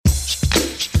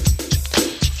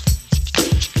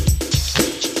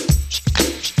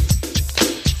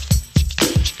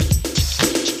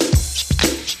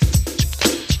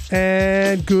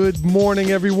Good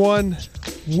morning, everyone.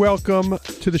 Welcome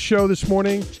to the show this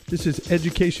morning. This is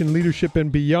Education, Leadership,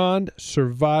 and Beyond,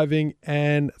 Surviving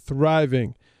and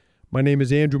Thriving. My name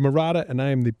is Andrew Marotta, and I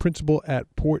am the principal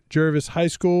at Port Jervis High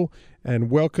School,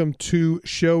 and welcome to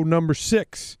show number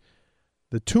 6.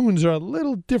 The tunes are a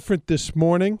little different this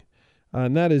morning,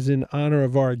 and that is in honor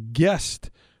of our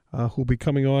guest who will be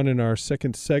coming on in our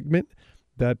second segment.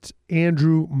 That's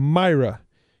Andrew Myra.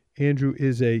 Andrew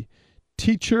is a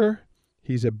teacher,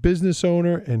 he's a business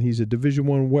owner, and he's a Division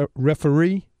I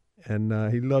referee,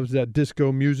 and he loves that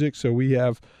disco music. So we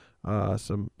have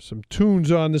some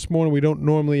tunes on this morning we don't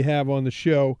normally have on the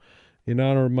show in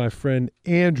honor of my friend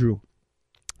Andrew.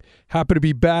 Happy to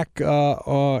be back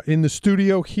in the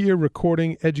studio here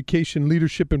recording Education,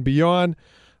 Leadership, and Beyond.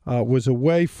 Was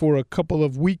away for a couple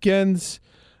of weekends,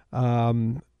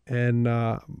 and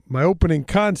my opening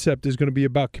concept is going to be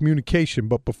about communication.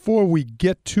 But before we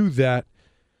get to that,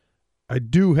 I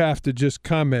do have to just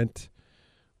comment.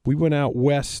 We went out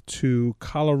west to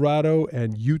Colorado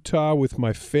and Utah with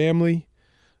my family.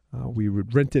 We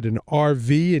rented an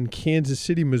RV in Kansas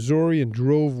City, Missouri, and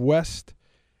drove west.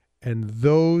 And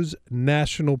those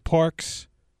national parks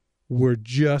were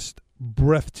just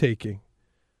breathtaking.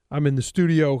 I'm in the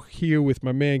studio here with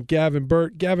my man Gavin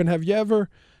Burt. Gavin, have you ever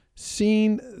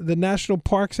seen the national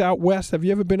parks out west? Have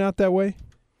you ever been out that way?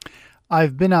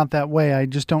 I've been out that way. I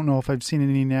just don't know if I've seen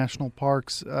any national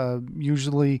parks.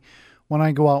 Usually when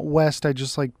I go out west, I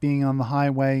just like being on the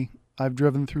highway. I've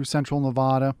driven through central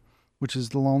Nevada, which is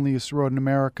the loneliest road in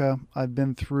America. I've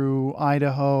been through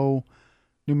Idaho,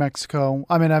 New Mexico.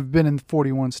 I mean, I've been in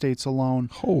 41 states alone.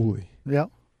 Holy.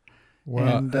 Yep.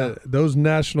 Wow. And, those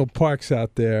national parks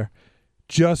out there,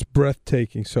 just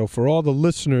breathtaking. So for all the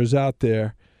listeners out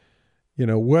there, you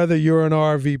know, whether you're an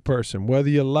RV person, whether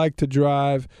you like to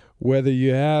drive, whether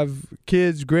you have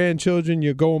kids, grandchildren,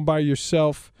 you're going by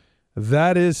yourself,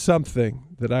 that is something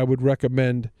that I would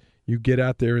recommend you get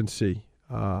out there and see.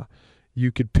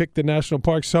 You could pick the national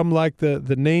parks. Some like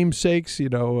the namesakes, you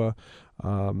know,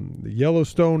 the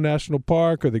Yellowstone National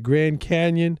Park or the Grand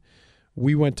Canyon.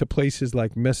 We went to places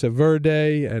like Mesa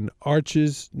Verde and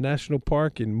Arches National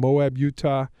Park in Moab,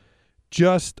 Utah.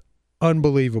 Just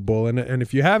unbelievable. And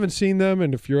if you haven't seen them,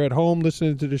 and if you're at home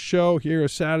listening to the show here a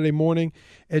Saturday morning,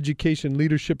 Education,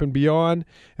 Leadership, and Beyond,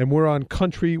 and we're on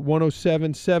Country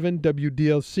 107.7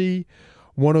 WDLC,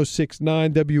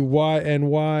 106.9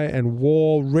 WYNY, and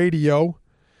Wall Radio.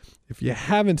 If you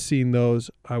haven't seen those,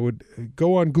 I would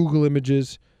go on Google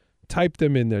Images, type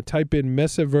them in there. Type in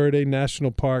Mesa Verde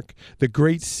National Park, the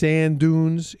Great Sand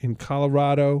Dunes in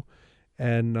Colorado,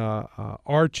 and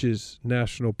Arches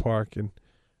National Park. And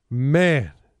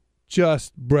man,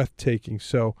 just breathtaking.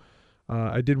 So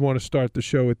I did want to start the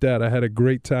show with that. I had a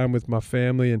great time with my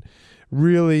family and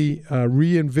really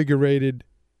reinvigorated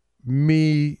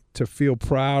me to feel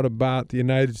proud about the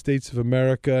United States of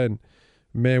America. And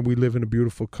man, we live in a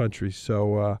beautiful country.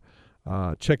 So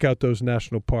check out those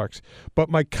national parks. But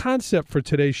my concept for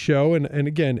today's show, and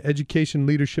again, Education,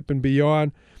 Leadership, and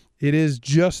Beyond, it is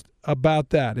just about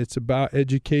that. It's about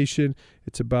education.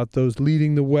 It's about those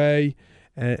leading the way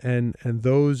and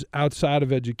those outside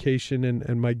of education.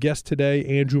 And my guest today,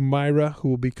 Andrew Myra, who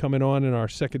will be coming on in our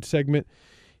second segment,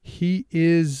 he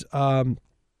is a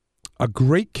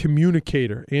great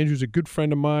communicator. Andrew's a good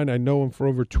friend of mine. I know him for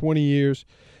over 20 years,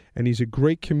 and he's a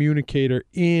great communicator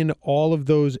in all of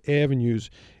those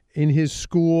avenues. In his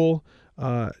school,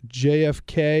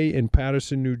 JFK in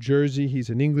Paterson, New Jersey, he's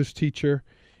an English teacher.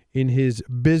 In his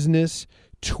business,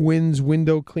 Twins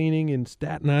Window Cleaning in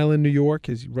Staten Island, New York,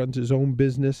 as he runs his own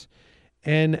business.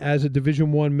 And as a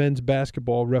Division I men's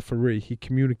basketball referee, he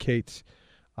communicates.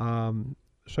 So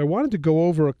I wanted to go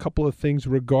over a couple of things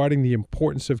regarding the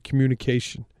importance of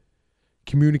communication.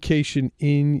 Communication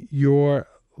in your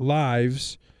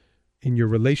lives, in your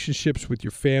relationships with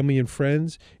your family and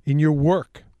friends, in your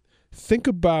work. Think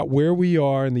about where we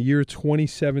are in the year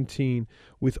 2017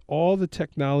 with all the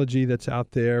technology that's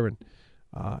out there, and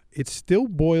it still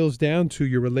boils down to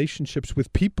your relationships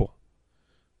with people.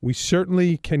 We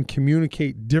certainly can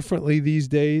communicate differently these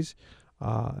days.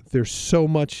 There's so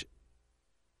much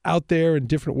out there and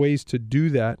different ways to do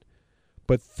that.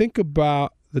 But think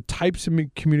about the types of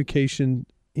communication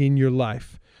in your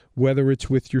life, whether it's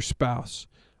with your spouse,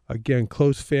 again,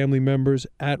 close family members,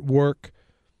 at work.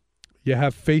 You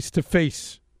have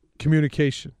face-to-face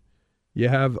communication. You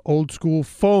have old school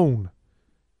phone,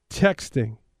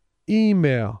 texting,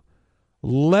 email,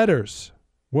 letters.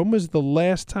 When was the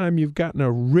last time you've gotten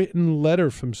a written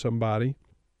letter from somebody?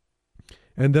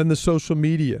 And then the social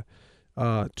media,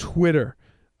 Twitter,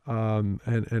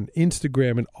 and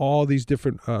Instagram and all these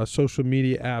different social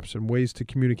media apps and ways to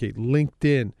communicate,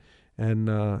 LinkedIn, and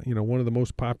one of the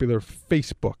most popular,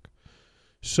 Facebook.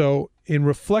 So in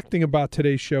reflecting about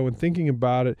today's show and thinking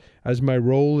about it as my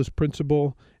role as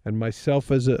principal and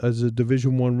myself as a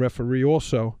Division I referee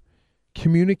also,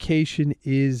 communication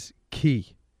is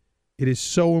key. It is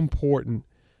so important.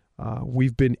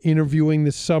 We've been interviewing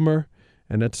this summer,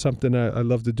 and that's something I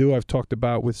love to do. I've talked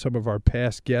about with some of our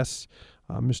past guests,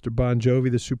 Mr. Bon Jovi,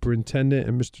 the superintendent,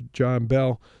 and Mr. John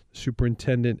Bell, the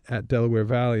superintendent at Delaware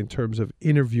Valley, in terms of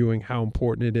interviewing, how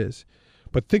important it is.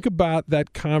 But think about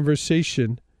that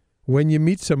conversation when you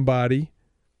meet somebody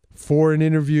for an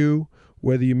interview,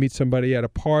 whether you meet somebody at a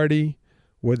party,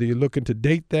 whether you're looking to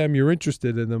date them, you're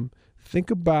interested in them.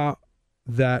 Think about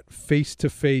that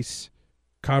face-to-face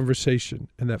conversation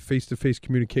and that face-to-face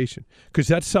communication, because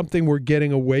that's something we're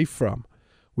getting away from.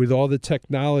 With all the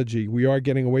technology, we are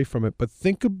getting away from it. But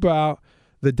think about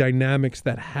the dynamics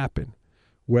that happen,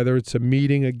 whether it's a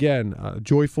meeting, again, a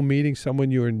joyful meeting,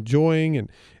 someone you're enjoying and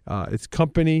it's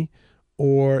company,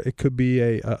 or it could be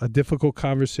a difficult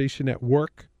conversation at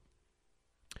work.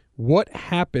 What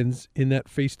happens in that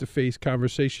face-to-face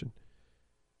conversation?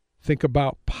 Think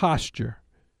about posture.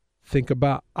 Think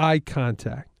about eye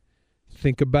contact.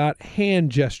 Think about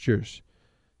hand gestures.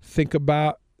 Think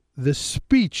about the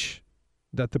speech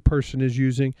that the person is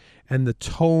using and the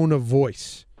tone of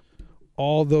voice.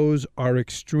 All those are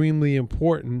extremely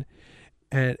important.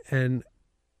 And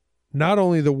not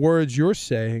only the words you're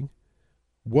saying,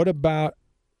 what about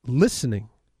listening?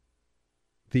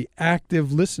 The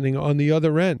active listening on the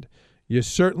other end. You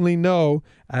certainly know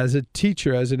as a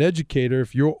teacher, as an educator,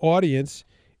 if your audience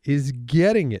is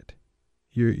getting it.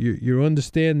 You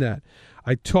understand that.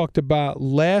 I talked about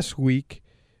last week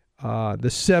the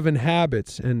 7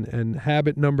 habits and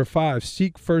habit number 5,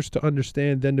 seek first to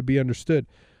understand, then to be understood.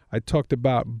 I talked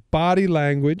about body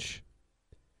language,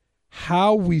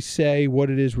 how we say what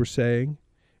it is we're saying,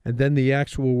 and then the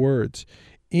actual words.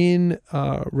 In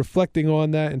reflecting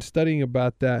on that and studying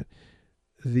about that,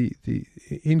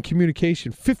 in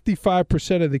communication,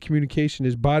 55% of the communication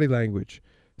is body language.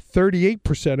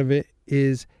 38% of it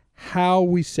is how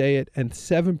we say it, and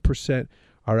 7%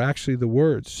 are actually the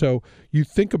words. So you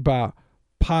think about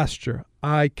posture,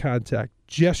 eye contact,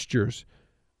 gestures.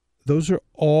 Those are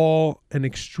all an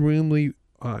extremely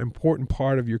important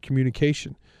part of your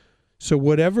communication. So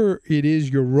whatever it is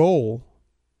your role,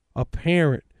 a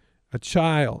parent, a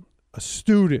child, a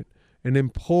student, an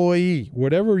employee,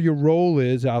 whatever your role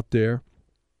is out there,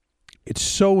 it's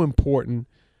so important,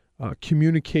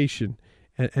 communication,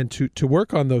 and to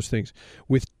work on those things.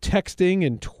 With texting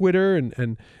and Twitter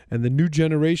and the new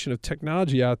generation of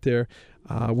technology out there,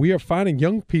 we are finding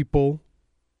young people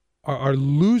are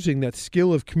losing that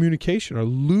skill of communication, are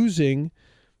losing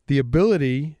the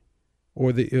ability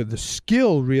or the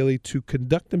skill really to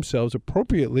conduct themselves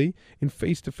appropriately in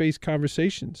face-to-face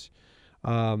conversations.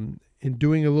 In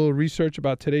doing a little research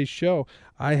about today's show,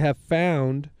 I have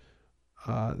found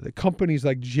the companies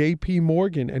like J.P.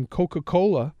 Morgan and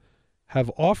Coca-Cola have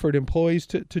offered employees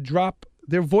to drop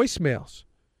their voicemails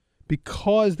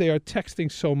because they are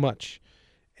texting so much.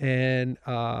 And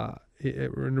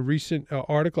in a recent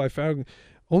article, I found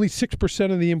only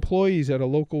 6% of the employees at a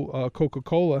local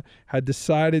Coca-Cola had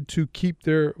decided to keep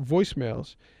their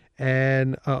voicemails.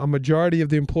 And a majority of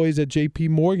the employees at J.P.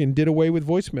 Morgan did away with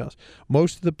voicemails.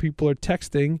 Most of the people are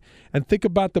texting. And think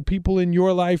about the people in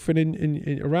your life and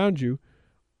in around you.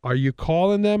 Are you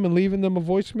calling them and leaving them a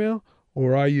voicemail?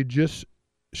 Or are you just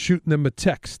shooting them a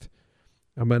text?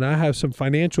 I mean, I have some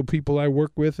financial people I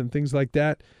work with and things like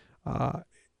that.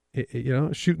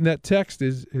 Shooting that text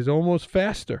is almost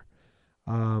faster.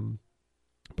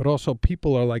 But also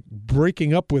people are like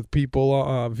breaking up with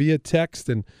people via text,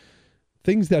 and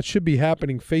things that should be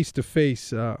happening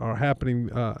face-to-face are happening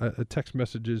text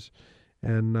messages.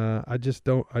 And I just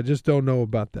don't know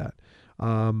about that.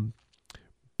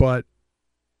 But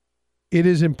it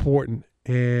is important.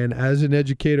 And as an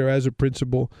educator, as a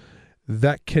principal,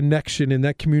 that connection and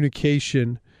that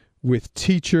communication with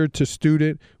teacher to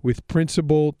student, with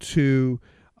principal to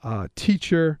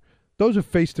teacher, those are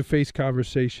face-to-face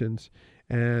conversations.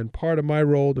 And part of my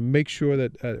role to make sure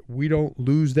that we don't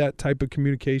lose that type of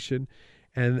communication.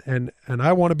 And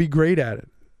I want to be great at it.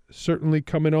 Certainly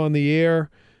coming on the air,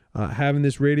 having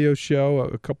this radio show,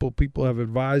 a couple of people have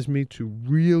advised me to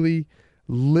really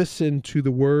listen to the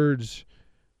words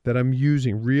that I'm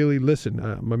using. Really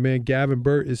listen. My man Gavin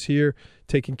Burt is here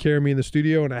taking care of me in the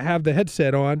studio, and I have the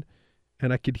headset on,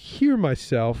 and I could hear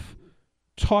myself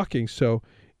talking. So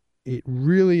it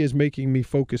really is making me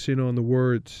focus in on the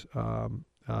words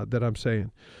that I'm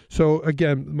saying. So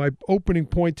again, my opening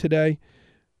point today,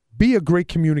 be a great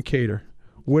communicator.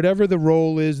 Whatever the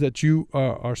role is that you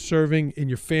are serving in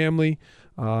your family,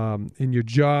 in your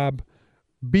job,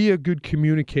 be a good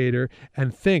communicator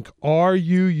and think, are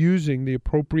you using the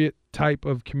appropriate type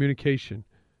of communication?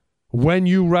 When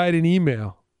you write an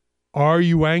email, are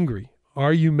you angry?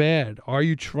 Are you mad? Are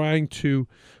you trying to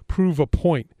prove a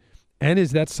point? And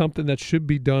is that something that should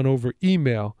be done over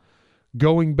email?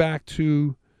 Going back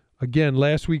to, again,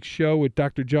 last week's show with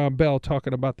Dr. John Bell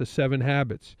talking about the 7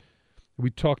 habits. We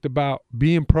talked about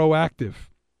being proactive,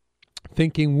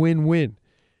 thinking win-win.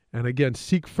 And again,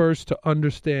 seek first to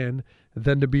understand,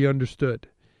 then to be understood.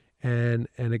 And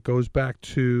it goes back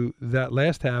to that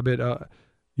last habit,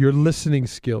 your listening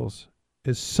skills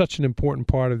is such an important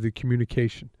part of the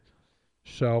communication.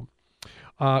 So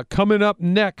coming up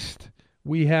next,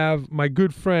 we have my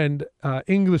good friend,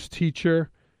 English teacher,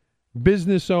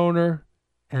 business owner,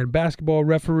 and basketball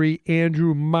referee,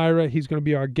 Andrew Myra. He's going to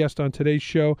be our guest on today's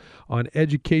show on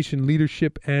education,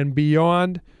 leadership, and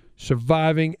beyond,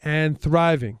 surviving and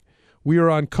thriving. We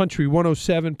are on Country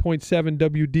 107.7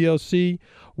 WDLC,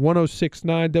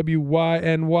 106.9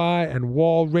 WYNY, and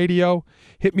Wall Radio.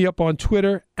 Hit me up on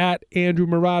Twitter at Andrew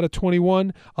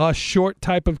Murata21, a short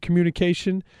type of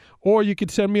communication, or you could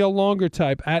send me a longer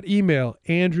type at email,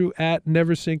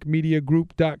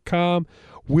 andrew@neversinkmediagroup.com.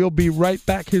 We'll be right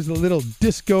back. Here's a little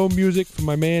disco music from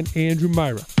my man, Andrew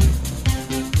Myra.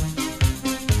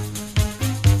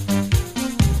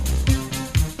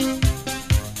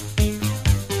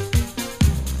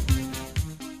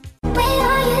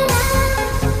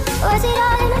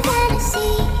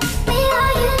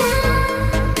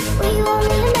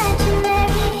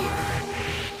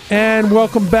 And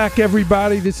welcome back,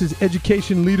 everybody. This is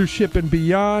Education, Leadership, and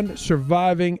Beyond,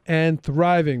 Surviving and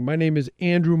Thriving. My name is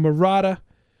Andrew Murata.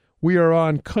 We are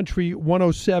on Country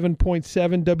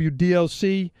 107.7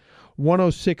 WDLC,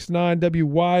 106.9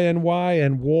 WYNY,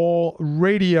 and Wall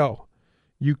Radio.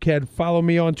 You can follow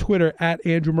me on Twitter at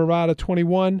Andrew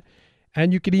Murata21,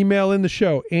 and you can email in the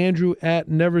show,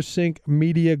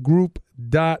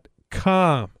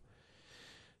 andrew@neversinkmediagroup.com.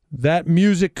 That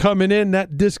music coming in,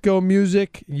 that disco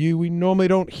music, we normally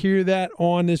don't hear that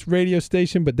on this radio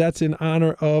station, but that's in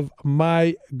honor of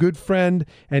my good friend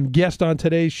and guest on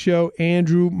today's show,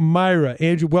 Andrew Myra.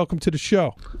 Andrew, welcome to the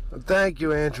show. Thank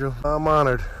you, Andrew. I'm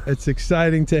honored. It's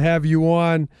exciting to have you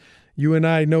on. You and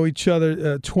I know each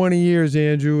other 20 years,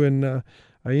 Andrew, and I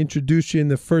introduced you in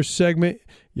the first segment.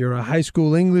 You're a high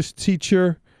school English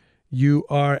teacher. You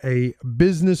are a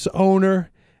business owner,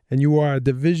 and you are a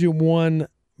Division I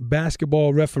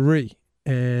basketball referee.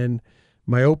 And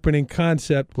my opening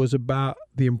concept was about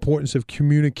the importance of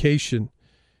communication.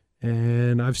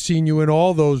 And I've seen you in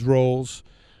all those roles,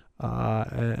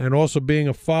 and also being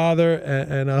a father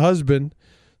and a husband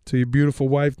to your beautiful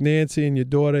wife, Nancy, and your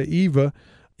daughter, Eva.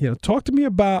 Talk to me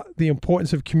about the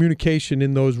importance of communication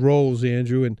in those roles,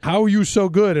 Andrew, and how are you so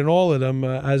good in all of them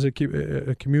as a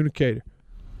communicator?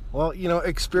 Well,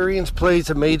 experience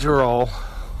plays a major role.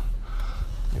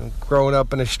 Growing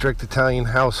up in a strict Italian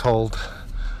household,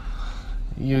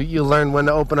 you learn when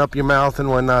to open up your mouth and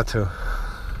when not to.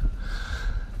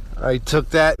 I took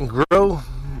that and grew.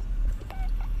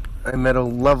 I met a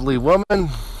lovely woman,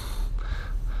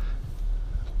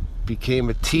 became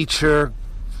a teacher,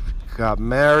 got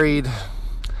married,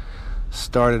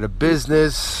 started a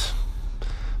business,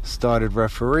 started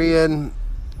refereeing,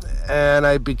 and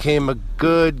I became a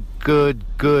good,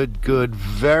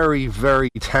 very, very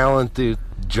talented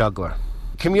juggler.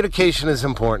 Communication is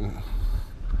important.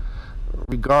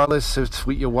 Regardless if it's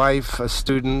with your wife, a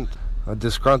student, a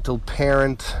disgruntled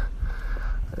parent,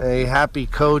 a happy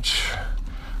coach,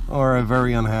 or a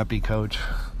very unhappy coach.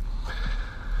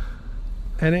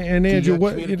 And Andrew,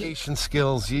 what communication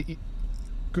skills?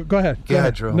 Go ahead. Go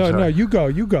ahead, Drew. No, you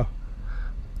go.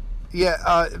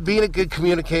 Yeah, being a good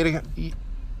communicator,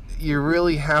 you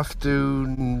really have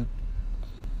to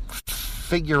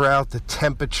figure out the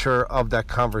temperature of that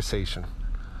conversation.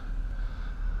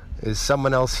 Is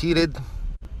someone else heated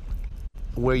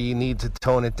where you need to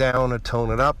tone it down or tone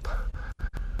it up?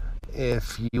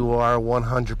 If you are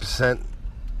 100%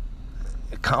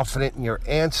 confident in your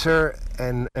answer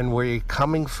and where you're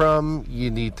coming from,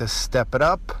 you need to step it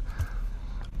up.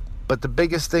 But the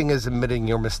biggest thing is admitting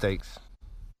your mistakes.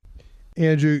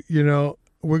 Andrew,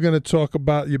 we're going to talk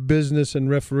about your business and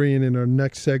refereeing in our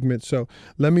next segment. So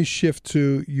let me shift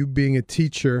to you being a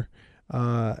teacher,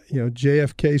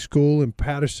 JFK School in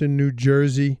Paterson, New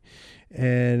Jersey.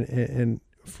 And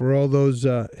for all those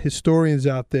historians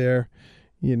out there,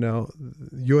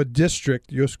 your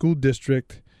district, your school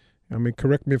district I mean,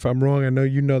 correct me if I'm wrong. I know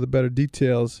you know the better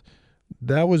details.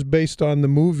 That was based on the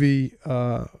movie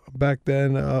back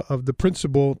then of The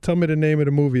Principal. Tell me the name of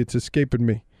the movie. It's escaping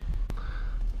me.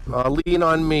 Lean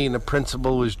on Me, and the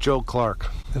principal was Joe Clark.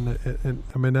 And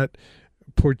I mean, that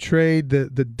portrayed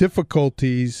the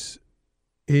difficulties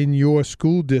in your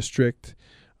school district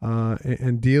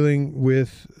and dealing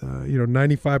with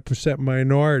 95%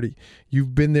 minority.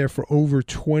 You've been there for over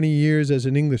 20 years as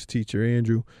an English teacher,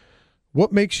 Andrew.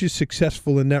 What makes you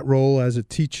successful in that role as a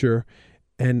teacher,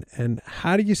 and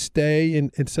how do you stay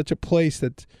in such a place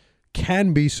that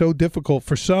can be so difficult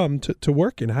for some to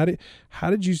work in? How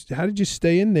did you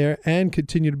stay in there and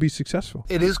continue to be successful?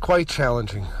 It is quite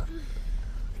challenging.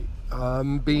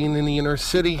 Being in the inner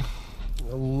city,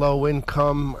 a low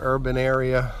income urban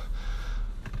area,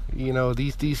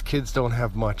 these kids don't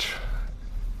have much.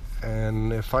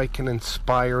 And if I can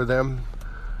inspire them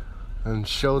and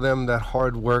show them that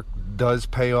hard work does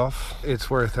pay off, it's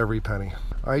worth every penny.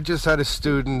 I just had a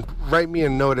student write me a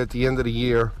note at the end of the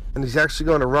year, and he's actually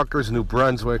going to Rutgers, New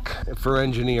Brunswick for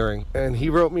engineering. And he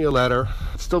wrote me a letter,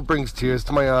 it still brings tears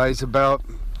to my eyes, about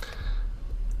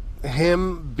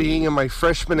him being in my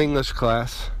freshman English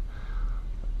class,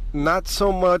 not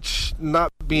so much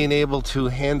not being able to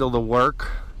handle the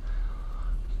work,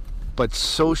 but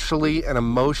socially and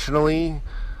emotionally,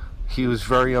 he was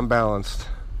very unbalanced.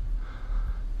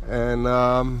 And,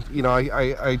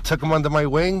 I took him under my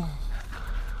wing.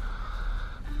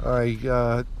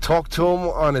 I talked to him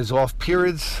on his off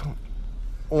periods,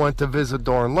 went to visit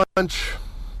during lunch,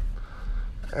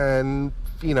 and,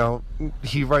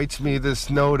 he writes me this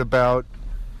note about,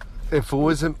 if it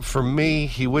wasn't for me,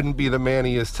 he wouldn't be the man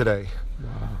he is today.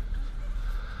 Wow.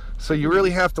 So you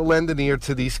really have to lend an ear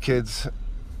to these kids,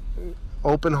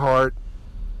 open heart,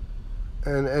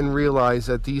 and realize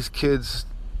that these kids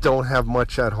don't have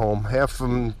much at home. Half of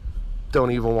them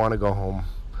don't even want to go home.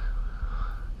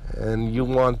 And you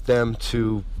want them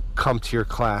to come to your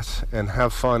class and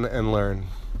have fun and learn.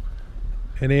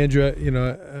 And Andrew,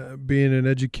 being an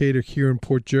educator here in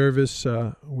Port Jervis,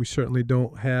 we certainly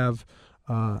don't have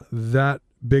that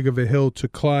big of a hill to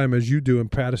climb as you do in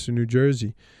Paterson, New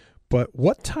Jersey. But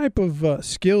what type of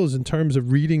skills in terms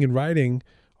of reading and writing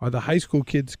are the high school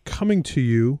kids coming to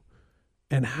you,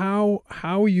 and how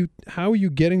are you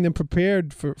getting them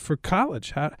prepared for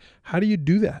college? How do you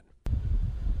do that?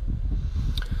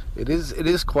 It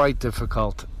is quite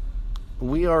difficult.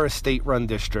 We are a state-run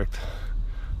district,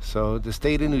 so the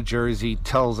state of New Jersey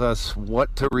tells us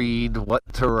what to read, what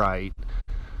to write,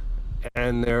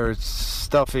 and they're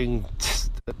stuffing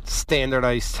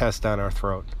standardized tests down our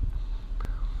throat.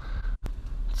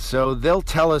 So they'll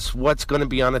tell us what's going to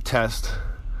be on a test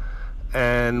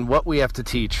and what we have to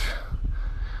teach.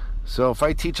 So if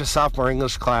I teach a sophomore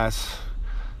English class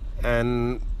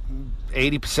and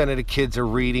 80% of the kids are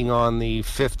reading on the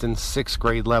 5th and 6th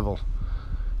grade level,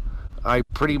 I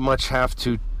pretty much have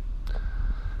to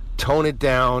tone it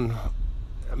down,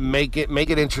 make it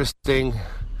interesting,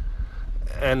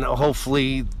 and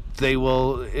hopefully they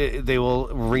will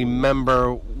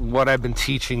remember what I've been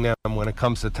teaching them when it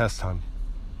comes to test time.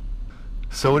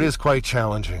 So it is quite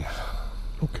challenging.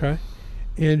 Okay.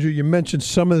 Andrew, you mentioned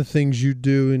some of the things you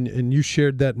do, and you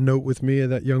shared that note with me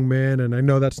of that young man, and I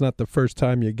know that's not the first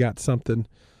time you got something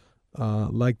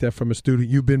like that from a student.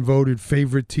 You've been voted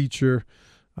favorite teacher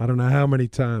I don't know how many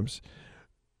times.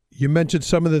 You mentioned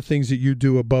some of the things that you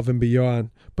do above and beyond,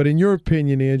 but in your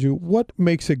opinion, Andrew, what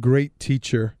makes a great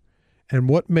teacher, and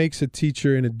what makes a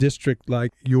teacher in a district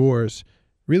like yours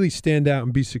really stand out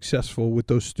and be successful with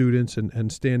those students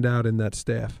and stand out in that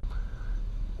staff?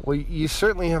 Well, you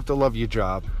certainly have to love your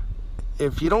job.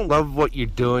 If you don't love what you're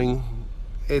doing,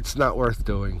 it's not worth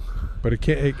doing. But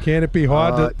can it be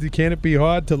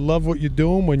hard to love what you're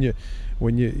doing when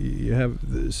you have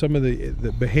some of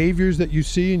the behaviors that you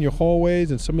see in your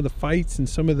hallways and some of the fights and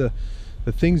some of the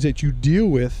things that you deal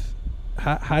with?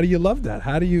 How do you love that?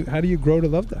 How do you grow to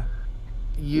love that?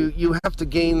 You have to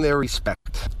gain their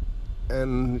respect.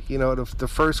 And the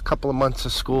first couple of months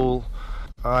of school,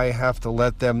 I have to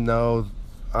let them know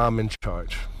I'm in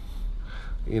charge.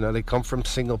 They come from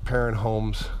single parent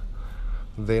homes.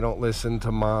 They don't listen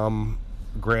to mom,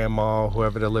 grandma,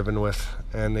 whoever they're living with,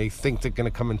 and they think they're going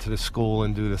to come into the school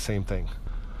and do the same thing.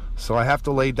 So I have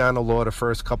to lay down the law the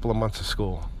first couple of months of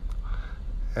school.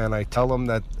 And I tell them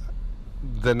that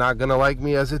they're not going to like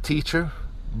me as a teacher,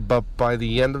 but by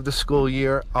the end of the school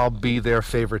year, I'll be their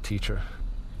favorite teacher.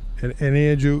 And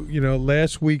Andrew,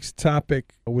 last week's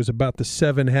topic was about the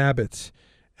 7 habits.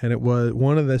 And it was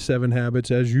one of the 7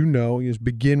 habits, as you know, is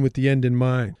begin with the end in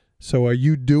mind. So are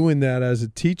you doing that as a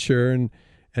teacher?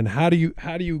 And how do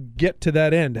you get to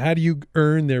that end? How do you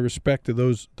earn their respect to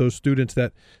those students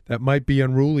that might be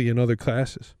unruly in other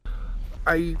classes?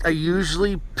 I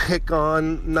usually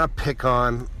not pick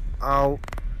on. I'll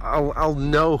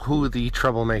know who the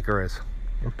troublemaker is.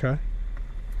 Okay.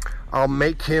 I'll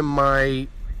make him my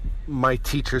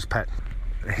teacher's pet.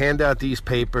 Hand out these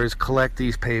papers, collect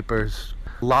these papers,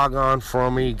 log on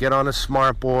for me, get on a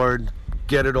smart board,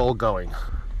 get it all going.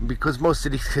 Because most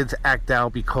of these kids act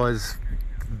out because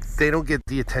they don't get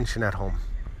the attention at home.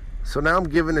 So now I'm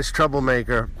giving this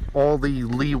troublemaker all the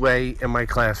leeway in my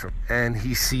classroom. And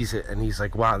he sees it and he's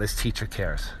like, wow, this teacher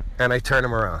cares. And I turn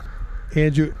him around.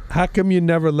 Andrew, how come you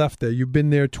never left there? You've been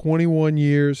there 21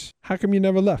 years. How come you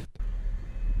never left?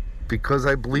 Because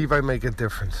I believe I make a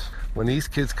difference. When these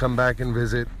kids come back and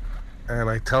visit, and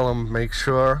I tell them, make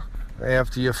sure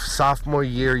after your sophomore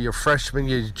year, your freshman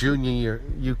year, your junior year,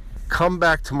 you come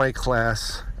back to my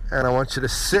class, and I want you to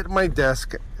sit at my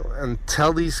desk and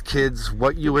tell these kids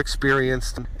what you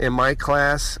experienced in my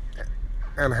class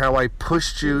and how I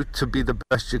pushed you to be the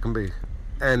best you can be.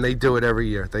 And they do it every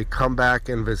year. They come back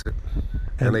and visit.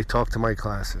 And they talk to my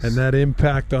classes. And that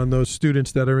impact on those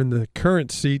students that are in the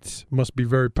current seats must be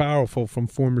very powerful from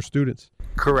former students.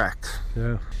 Correct.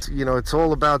 Yeah. You know, it's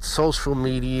all about social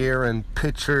media and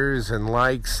pictures and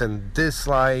likes and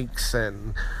dislikes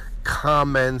and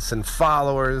comments and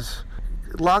followers.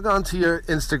 Log on to your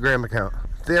Instagram account.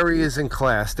 There he is in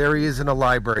class. There he is in a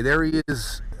library. There he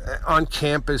is on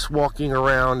campus walking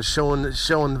around showing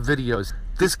videos.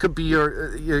 This could be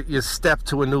your step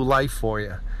to a new life for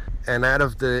you. And out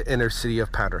of the inner city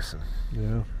of Patterson.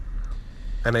 Yeah.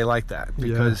 And they like that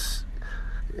because,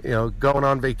 you know, going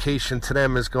on vacation to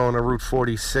them is going to Route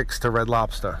 46 to Red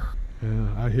Lobster.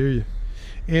 Yeah, I hear you.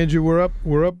 Andrew,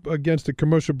 we're up against a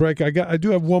commercial break. I do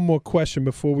have one more question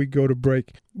before we go to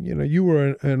break. You know, you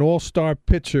were an all-star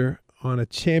pitcher on a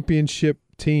championship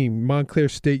team, Montclair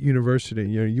State University.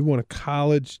 You know, you won a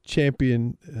college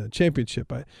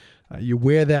championship. You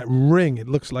wear that ring. It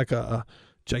looks like a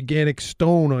gigantic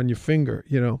stone on your finger.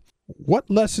 You know, what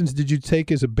lessons did you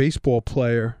take as a baseball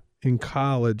player in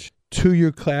college to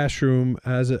your classroom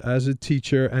as a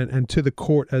teacher and to the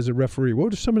court as a referee?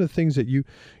 What are some of the things that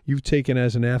you've taken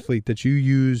as an athlete that you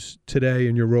use today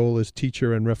in your role as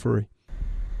teacher and referee?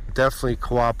 Definitely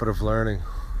cooperative learning.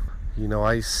 You know,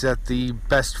 I set the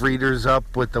best readers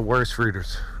up with the worst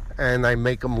readers, and I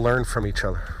make them learn from each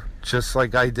other, just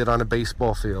like I did on a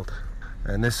baseball field.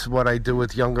 And this is what I do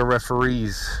with younger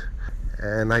referees.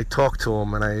 And I talk to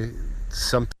them, and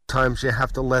sometimes you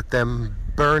have to let them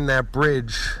burn that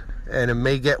bridge, and it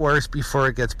may get worse before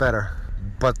it gets better.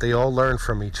 But they all learn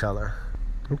from each other.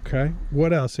 Okay.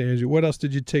 What else, Andrew? What else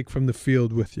did you take from the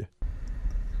field with you?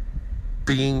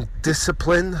 Being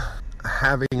disciplined,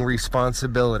 having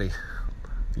responsibility.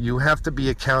 You have to be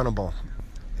accountable.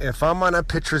 If I'm on a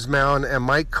pitcher's mound and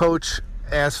my coach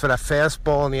asks for that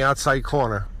fastball in the outside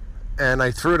corner, and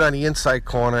I threw it on the inside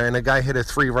corner and a guy hit a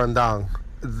 3-run dong,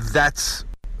 that's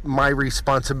my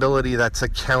responsibility. That's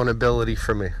accountability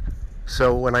for me.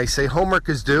 So when I say homework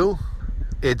is due,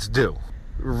 it's due,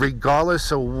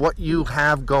 regardless of what you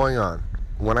have going on.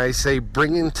 When I say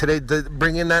bring in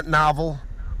that novel,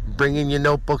 bring in your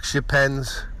notebooks, your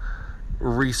pens,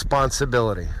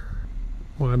 responsibility.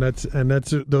 Well,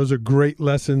 those are great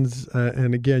lessons.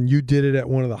 And again, you did it at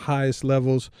one of the highest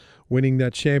levels, winning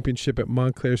that championship at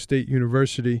Montclair State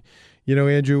University. You know,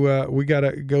 Andrew, we got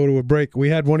to go to a break. We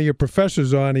had one of your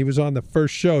professors on. He was on the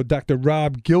first show, Dr.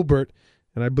 Rob Gilbert,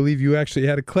 and I believe you actually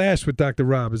had a class with Dr.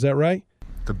 Rob. Is that right?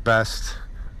 The best.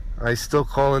 I still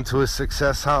call into his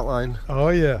success hotline. Oh,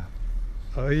 yeah.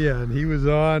 And he was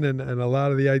on and a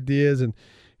lot of the ideas, and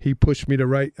he pushed me to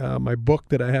write my book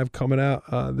that I have coming out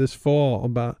this fall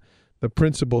about the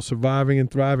principle, surviving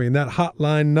and thriving. And that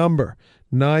hotline number,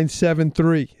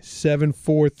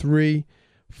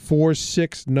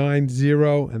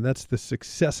 973-743-4690, and that's the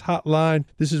Success Hotline.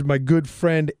 This is my good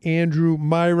friend Andrew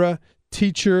Myra,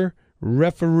 teacher,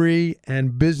 referee,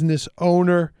 and business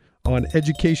owner on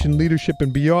Education, Leadership,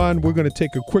 and Beyond. We're going to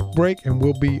take a quick break, and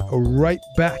we'll be right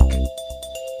back.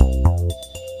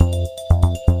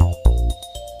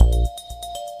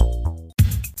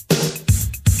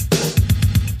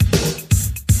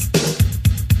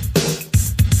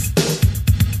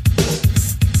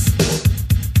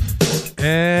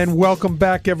 And welcome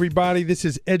back, everybody. This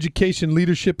is Education,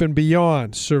 Leadership, and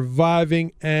Beyond,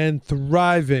 Surviving and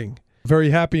Thriving.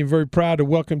 Very happy and very proud to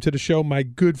welcome to the show my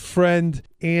good friend,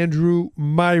 Andrew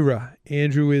Myra.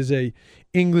 Andrew is an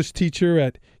English teacher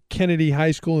at Kennedy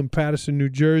High School in Patterson, New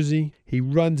Jersey. He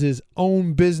runs his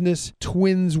own business,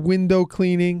 Twins Window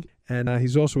Cleaning, and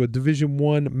he's also a Division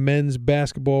I men's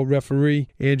basketball referee.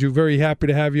 Andrew, very happy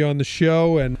to have you on the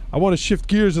show. And I want to shift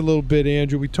gears a little bit,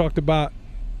 Andrew. We talked about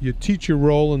your teacher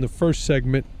role in the first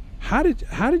segment. How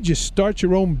did you start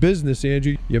your own business,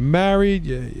 Andrew? You're married,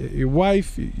 your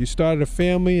wife, you started a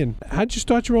family, and how did you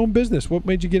start your own business? What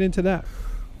made you get into that?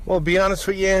 Well, to be honest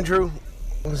with you, Andrew,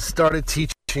 I started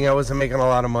teaching. I wasn't making a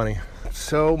lot of money.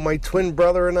 So my twin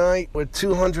brother and I, with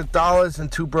 $200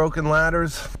 and 2 broken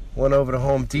ladders, went over to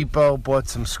Home Depot, bought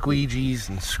some squeegees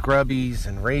and scrubbies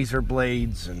and razor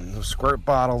blades and squirt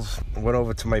bottles. Went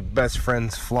over to my best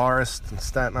friend's florist in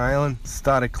Staten Island,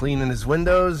 started cleaning his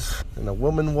windows, and a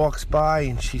woman walks by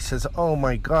and she says, "Oh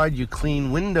my God, you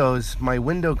clean windows. My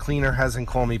window cleaner hasn't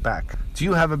called me back. Do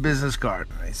you have a business card?"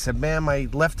 I said, "Ma'am, I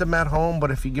left him at home,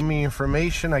 but if you give me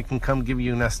information, I can come give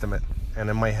you an estimate." And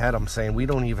in my head, I'm saying, we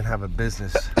don't even have a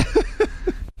business.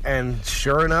 And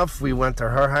sure enough, we went to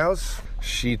her house.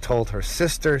 She told her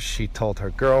sister, she told her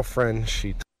girlfriend,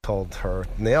 she told her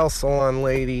nail salon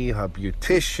lady, her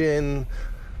beautician.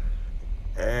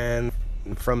 And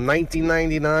from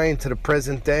 1999 to the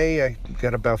present day, I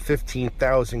got about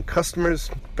 15,000 customers,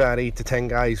 about 8 to 10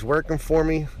 guys working for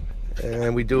me.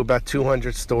 And we do about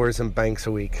 200 stores and banks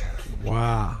a week.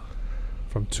 Wow.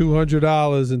 From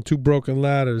 $200 and 2 broken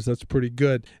ladders, that's pretty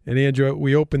good. And Andrew,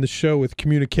 we opened the show with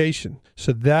communication.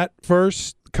 So that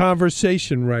first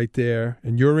conversation right there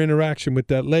and your interaction with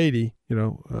that lady,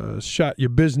 shot your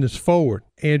business forward.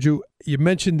 Andrew, you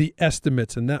mentioned the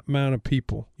estimates and that amount of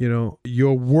people, your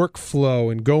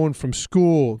workflow and going from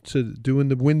school to doing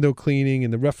the window cleaning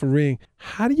and the refereeing.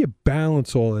 How do you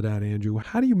balance all of that, Andrew?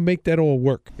 How do you make that all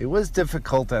work? It was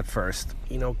difficult at first.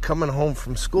 Coming home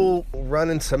from school,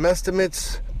 running some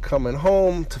estimates, coming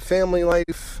home to family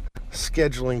life,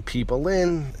 scheduling people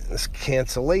in,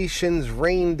 cancellations,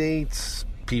 rain dates,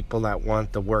 people that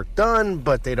want the work done,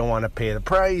 but they don't want to pay the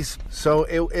price. So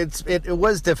it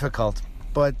was difficult.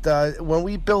 But when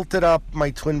we built it up,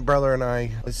 my twin brother and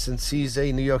I, since he's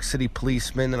a New York City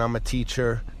policeman and I'm a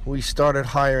teacher, we started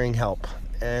hiring help.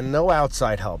 And no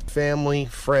outside help. Family,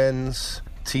 friends,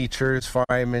 teachers,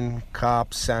 firemen,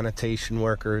 cops, sanitation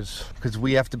workers, because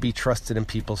we have to be trusted in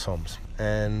people's homes.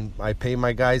 And I pay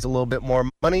my guys a little bit more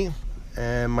money,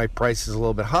 and my price is a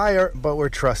little bit higher, but we're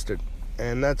trusted.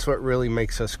 And that's what really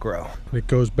makes us grow. It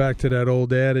goes back to that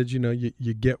old adage,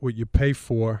 you get what you pay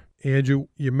for. Andrew,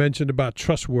 you mentioned about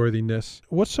trustworthiness.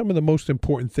 What's some of the most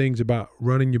important things about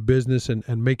running your business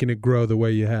and making it grow the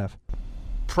way you have?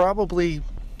 Probably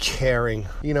caring.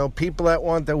 People that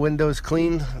want their windows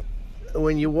cleaned,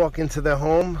 when you walk into their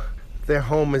home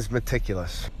is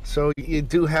meticulous. So you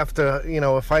do have to,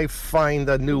 if I find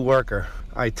a new worker,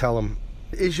 I tell them,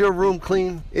 "Is your room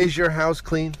clean? Is your house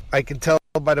clean?" I can tell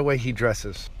by the way he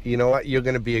dresses. You know what? You're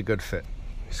going to be a good fit.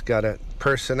 He's got a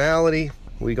personality.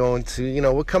 We're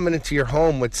coming into your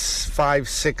home with 5,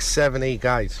 6, 7, 8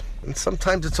 guys. And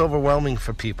sometimes it's overwhelming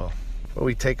for people. But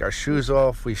we take our shoes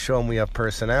off. We show them we have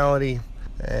personality.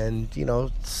 And,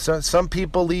 some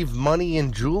people leave money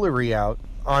and jewelry out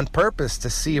on purpose to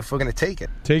see if we're going to take it.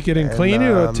 Take it and clean it,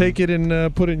 or take it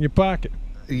and put it in your pocket?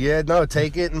 Yeah, no,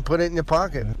 take it and put it in your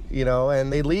pocket,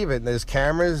 and they leave it. There's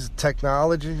cameras,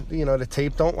 technology, the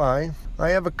tape don't lie. I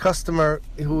have a customer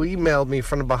who emailed me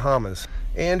from the Bahamas.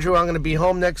 "Andrew, I'm going to be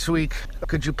home next week.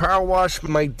 Could you power wash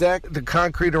my deck, the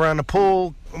concrete around the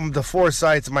pool, the 4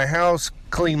 sides of my house,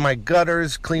 clean my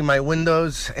gutters, clean my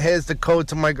windows? Here's the code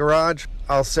to my garage.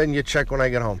 I'll send you a check when I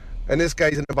get home." And this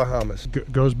guy's in the Bahamas.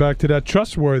 Goes back to that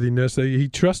trustworthiness. He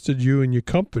trusted you and your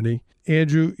company.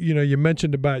 Andrew, you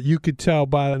mentioned about you could tell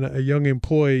by a young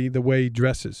employee the way he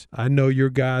dresses. I know your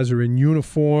guys are in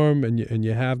uniform and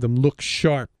you have them look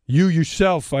sharp. You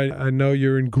yourself, I know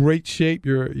you're in great shape.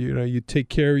 You take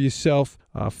care of yourself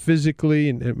physically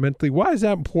and mentally. Why is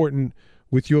that important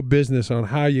with your business on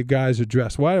how you guys are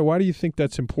dressed? Why do you think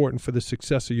that's important for the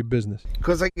success of your business?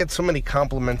 Because I get so many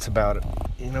compliments about it.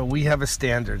 We have a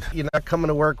standard. You're not coming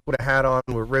to work with a hat on,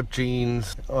 with ripped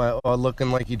jeans, or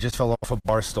looking like you just fell off a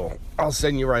bar stool. I'll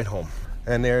send you right home.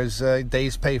 And there's a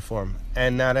day's pay for them.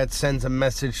 And now that sends a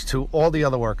message to all the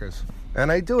other workers.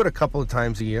 And I do it a couple of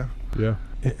times a year. Yeah.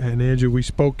 And Andrew, we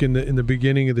spoke in the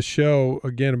beginning of the show,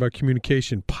 again, about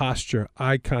communication, posture,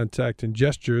 eye contact, and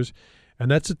gestures. And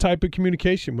that's the type of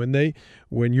communication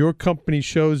when your company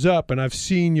shows up, and I've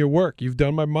seen your work. You've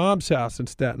done my mom's house in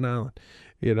Staten Island.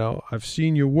 I've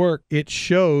seen your work. It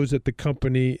shows that the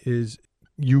company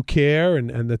you care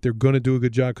and that they're going to do a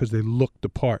good job because they look the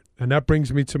part. And that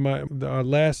brings me to our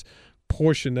last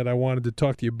portion that I wanted to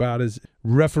talk to you about is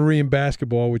refereeing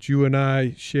basketball, which you and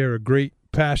I share a great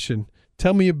passion.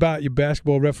 Tell me about your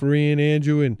basketball refereeing,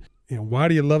 Andrew, and why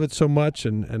do you love it so much,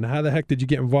 and how the heck did you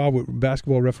get involved with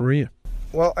basketball refereeing?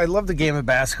 Well, I love the game of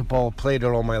basketball, played it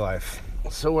all my life.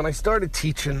 So when I started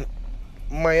teaching,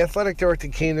 my athletic director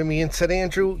came to me and said,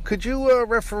 Andrew, could you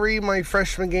referee my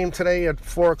freshman game today at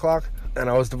 4 o'clock? And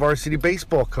I was the varsity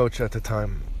baseball coach at the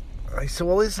time. I said,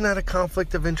 well, isn't that a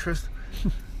conflict of interest?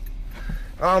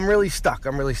 I'm really stuck.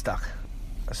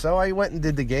 So I went and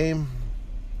did the game.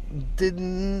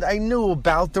 I knew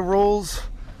about the rules,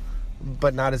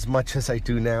 but not as much as I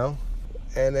do now.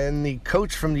 And then the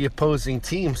coach from the opposing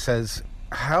team says,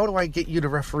 how do I get you to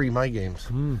referee my games?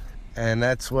 And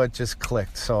that's what just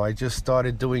clicked. So I just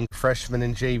started doing freshman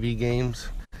and JV games.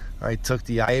 I took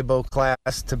the IABO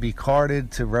class to be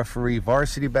carded to referee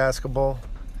varsity basketball,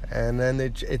 and then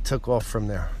it took off from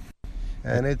there.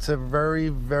 And it's a very,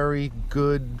 very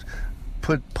good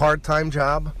part-time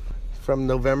job from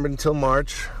November until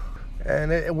March.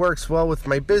 And it works well with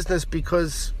my business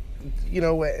because,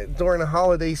 during the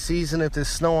holiday season, if there's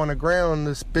snow on the ground,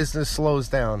 this business slows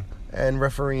down and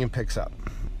refereeing picks up.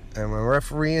 And when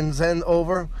refereeing's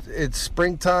over, it's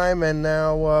springtime, and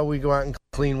now we go out and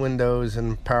clean windows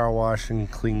and power wash and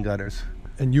clean gutters.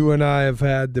 And you and I have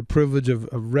had the privilege of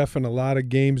reffing a lot of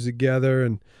games together,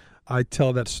 and I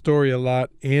tell that story a lot.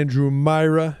 Andrew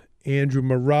Myra, Andrew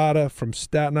Marotta from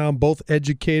Staten Island, both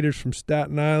educators from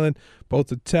Staten Island,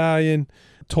 both Italian,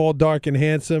 tall, dark, and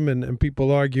handsome, and people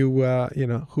argue,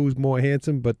 who's more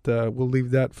handsome, but we'll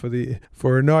leave that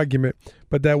for an argument.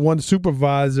 But that one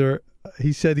supervisor,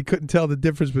 he said he couldn't tell the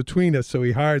difference between us, so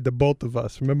he hired the both of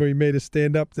us. Remember he made us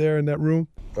stand up there in that room?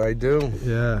 I do.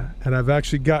 Yeah, and I've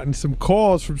actually gotten some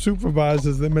calls from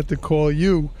supervisors. They meant to call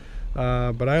you,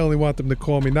 but I only want them to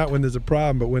call me not when there's a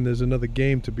problem, but when there's another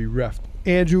game to be reffed.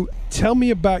 Andrew, tell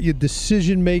me about your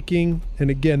decision-making.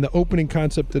 And again, the opening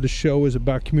concept of the show is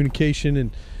about communication,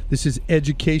 and this is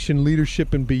education,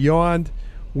 leadership, and beyond.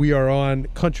 We are on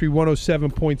Country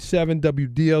 107.7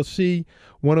 WDLC,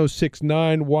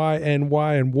 106.9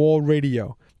 YNY, and Wall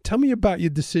Radio. Tell me about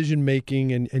your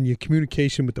decision-making and your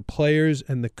communication with the players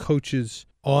and the coaches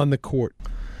on the court.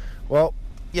 Well,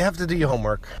 you have to do your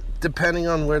homework. Depending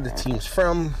on where the team's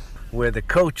from, where the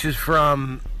coach is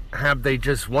from, have they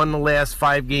just won the last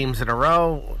 5 games in a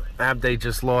row? Have they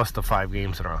just lost the 5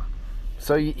 games in a row?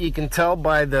 So you can tell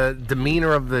by the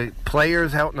demeanor of the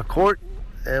players out in the court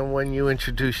and when you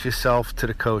introduce yourself to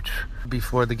the coach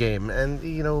before the game. And,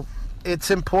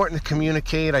 it's important to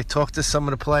communicate. I talked to some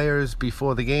of the players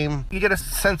before the game. You get a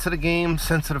sense of the game,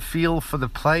 sense of the feel for the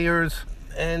players.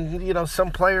 And,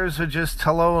 some players are just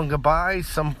hello and goodbye.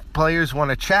 Some players want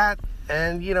to chat.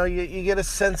 And, you get a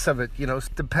sense of it,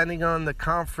 depending on the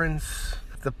conference,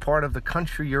 the part of the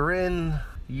country you're in.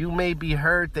 You may be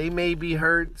hurt, they may be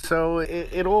hurt. So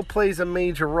it all plays a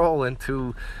major role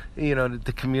into,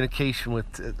 the communication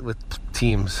with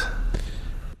teams.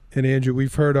 And Andrew,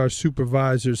 we've heard our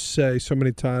supervisors say so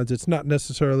many times it's not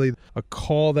necessarily a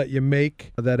call that you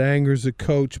make that angers the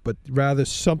coach, but rather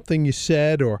something you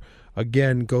said, or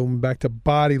again, going back to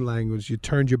body language, you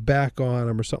turned your back on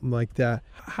him or something like that.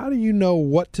 How do you know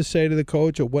what to say to the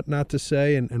coach or what not to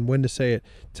say and when to say it?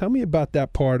 Tell me about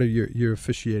that part of your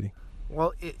officiating.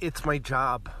 Well, it's my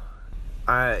job.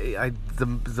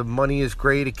 The money is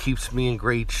great. It keeps me in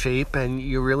great shape, and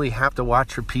you really have to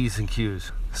watch your P's and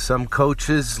Q's. Some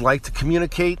coaches like to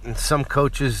communicate, and some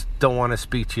coaches don't want to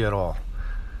speak to you at all.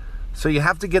 So you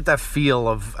have to get that feel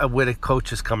of where the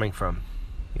coach is coming from.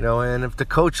 And if the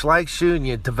coach likes you and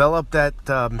you develop that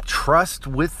trust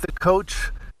with the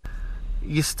coach,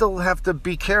 you still have to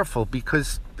be careful,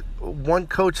 because one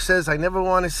coach says, I never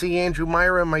want to see Andrew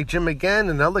Myra in my gym again.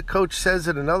 Another coach says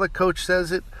it, another coach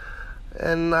says it,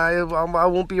 and I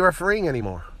won't be refereeing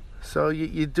anymore. So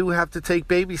you do have to take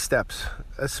baby steps,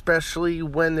 especially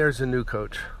when there's a new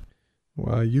coach.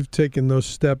 Well, you've taken those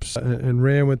steps and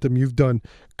ran with them. You've done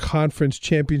conference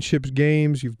championships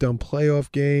games. You've done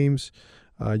playoff games.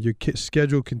 Your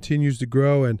schedule continues to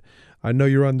grow, and I know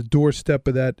you're on the doorstep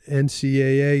of that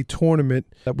NCAA tournament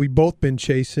that we've both been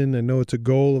chasing. I know it's a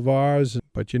goal of ours,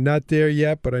 but you're not there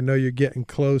yet, but I know you're getting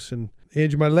close. And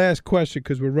Andrew, my last question,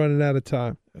 because we're running out of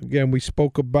time. Again, we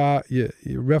spoke about your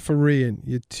refereeing,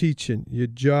 your teaching, your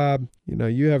job.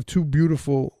 You have 2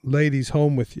 beautiful ladies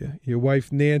home with you. Your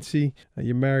wife, Nancy,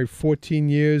 you're married 14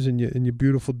 years, and your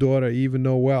beautiful daughter, Eva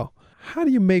Noel. How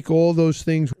do you make all those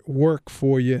things work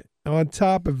for you? On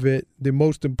top of it, the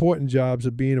most important jobs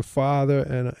of being a father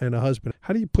and a husband.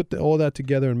 How do you put all that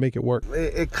together and make it work?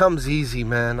 It comes easy,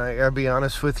 man. I'll be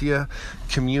honest with you.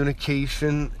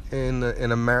 Communication in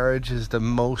a marriage is the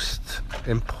most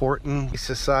important.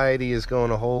 Society is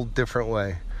going a whole different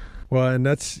way. Well, and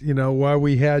that's why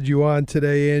we had you on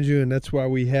today, Andrew, and that's why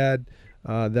we had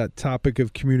that topic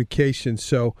of communication.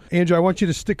 So, Andrew, I want you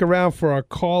to stick around for our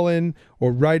call-in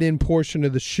or write-in portion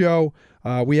of the show.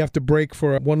 We have to break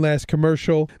for one last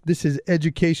commercial. This is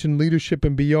Education, Leadership,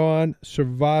 and Beyond,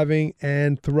 Surviving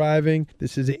and Thriving.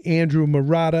 This is Andrew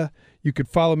Marotta. You could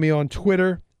follow me on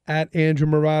Twitter at Andrew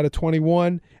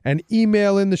Marotta21 and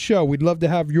email in the show. We'd love to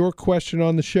have your question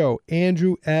on the show,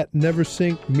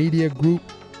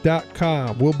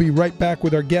 andrew@neversinkmediagroup.com. We'll be right back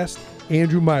with our guest,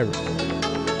 Andrew Myra.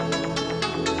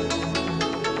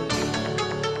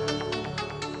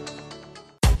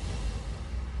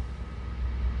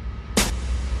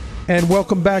 And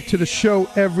welcome back to the show,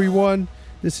 everyone.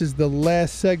 This is the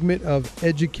last segment of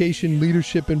Education,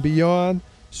 Leadership, and Beyond,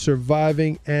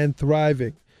 Surviving and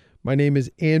Thriving. My name is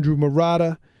Andrew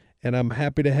Marotta, and I'm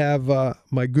happy to have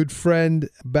my good friend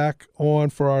back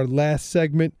on for our last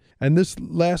segment. And this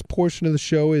last portion of the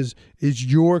show is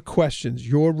your questions,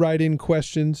 your write-in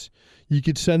questions. You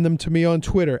could send them to me on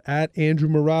Twitter at Andrew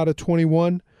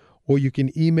Marotta21, or you can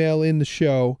email in the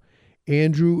show,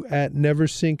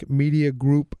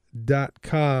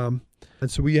 andrew@neversinkmediagroup.com.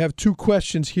 And so we have two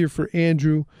questions here for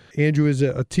Andrew. Andrew is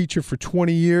a teacher for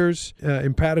 20 years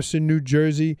in Paterson, New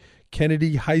Jersey,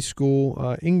 Kennedy High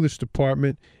School, English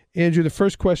department. Andrew, the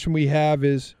first question we have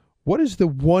is, what is the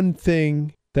one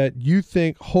thing that you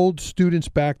think holds students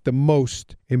back the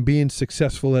most in being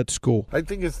successful at school? I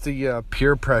think it's the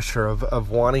peer pressure of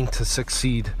wanting to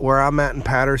succeed. Where I'm at in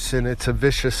Paterson, it's a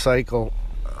vicious cycle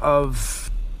of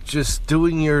just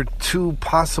doing your 2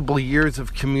 possible years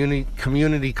of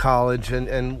community college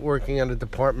and working at a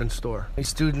department store. My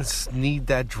students need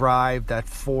that drive, that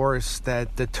force,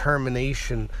 that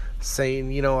determination,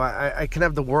 saying, you know, I can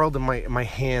have the world in my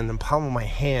hand, in the palm of my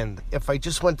hand, if I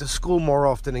just went to school more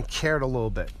often and cared a little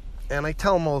bit. And I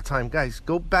tell them all the time, guys,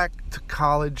 go back to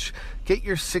college, get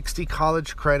your 60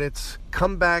 college credits,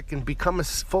 come back and become a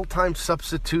full-time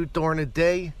substitute during a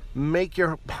day, make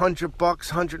your $100,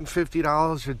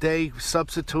 $150 a day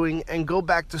substituting, and go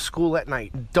back to school at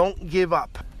night. Don't give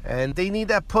up. And they need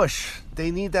that push.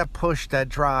 They need that push, that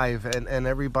drive, and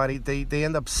everybody, they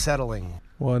end up settling.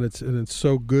 Well, and it's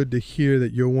so good to hear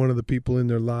that you're one of the people in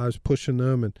their lives pushing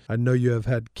them. And I know you have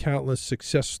had countless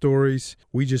success stories.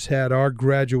 We just had our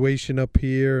graduation up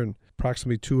here, and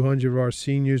approximately 200 of our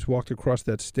seniors walked across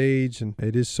that stage, and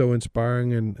it is so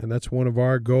inspiring, and that's one of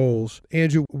our goals.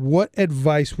 Andrew, what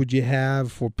advice would you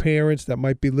have for parents that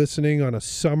might be listening on a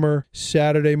summer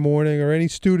Saturday morning, or any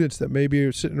students that maybe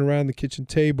are sitting around the kitchen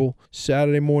table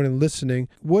Saturday morning listening?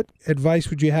 What advice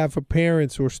would you have for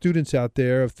parents or students out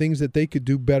there of things that they could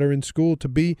do better in school to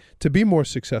be more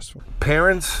successful?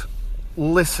 Parents,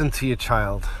 listen to your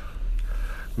child.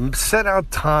 Set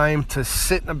out time to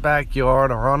sit in the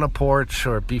backyard or on a porch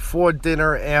or before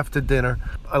dinner, after dinner,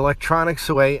 electronics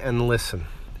away, and listen.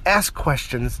 Ask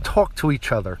questions, talk to each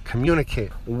other,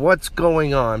 communicate. What's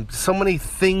going on? So many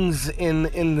things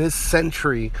in this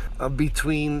century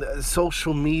between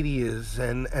social medias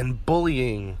and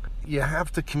bullying. You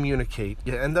have to communicate.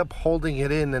 You end up holding it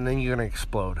in, and then you're going to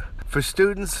explode. For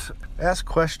students, ask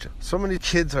questions. So many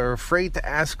kids are afraid to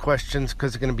ask questions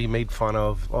because they're going to be made fun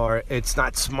of, or it's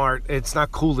not smart, it's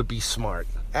not cool to be smart.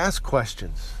 Ask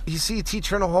questions. You see a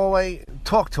teacher in the hallway,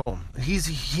 talk to him.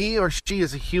 He or she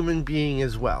is a human being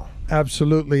as well.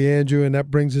 Absolutely, Andrew, and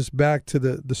that brings us back to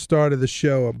the start of the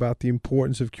show about the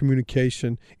importance of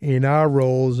communication in our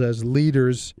roles as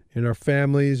leaders in our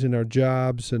families, in our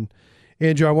jobs. And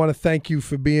Andrew, I want to thank you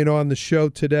for being on the show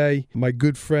today. My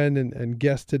good friend and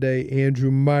guest today,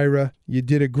 Andrew Myra. You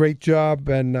did a great job,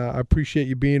 and I appreciate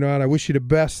you being on. I wish you the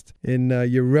best in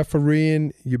your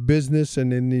refereeing, your business,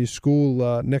 and in your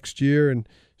school next year. And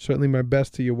certainly my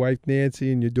best to your wife,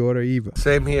 Nancy, and your daughter, Eva.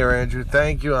 Same here, Andrew.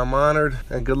 Thank you. I'm honored,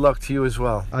 and good luck to you as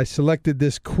well. I selected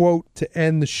this quote to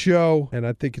end the show, and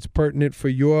I think it's pertinent for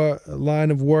your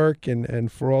line of work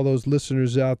and for all those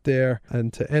listeners out there.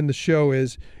 And to end the show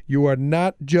is, you are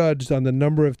not judged on the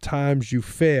number of times you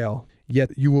fail, yet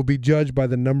you will be judged by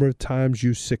the number of times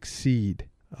you succeed.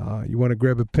 You want to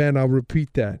grab a pen? I'll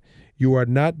repeat that. You are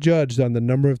not judged on the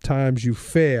number of times you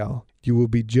fail. You will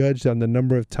be judged on the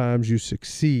number of times you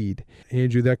succeed.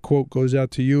 Andrew, that quote goes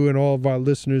out to you and all of our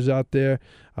listeners out there.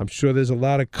 I'm sure there's a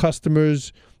lot of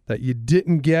customers that you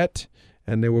didn't get,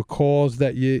 and there were calls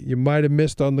that you might have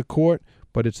missed on the court,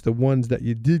 but it's the ones that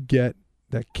you did get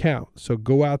that count. So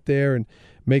go out there and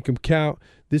Make them count.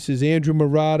 This is Andrew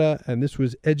Marotta, and this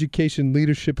was Education,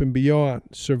 Leadership, and Beyond,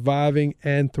 Surviving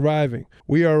and Thriving.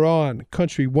 We are on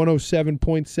Country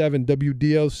 107.7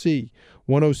 WDLC,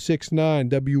 106.9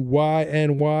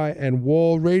 WYNY, and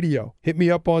Wall Radio. Hit me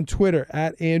up on Twitter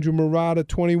at Andrew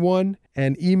Marotta21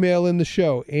 and email in the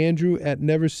show,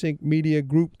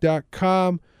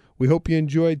 andrew@neversinkmediagroup.com. We hope you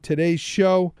enjoyed today's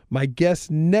show. My guest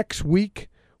next week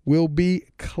will be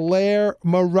Claire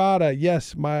Marotta.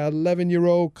 Yes, my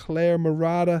 11-year-old Claire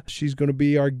Marotta. She's going to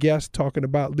be our guest, talking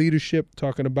about leadership,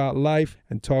 talking about life,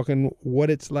 and talking what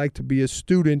it's like to be a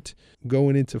student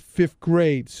going into 5th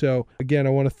grade. So again, I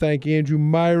want to thank Andrew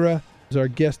Myra as our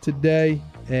guest today.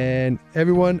 And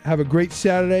everyone, have a great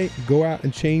Saturday. Go out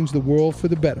and change the world for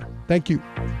the better. Thank you.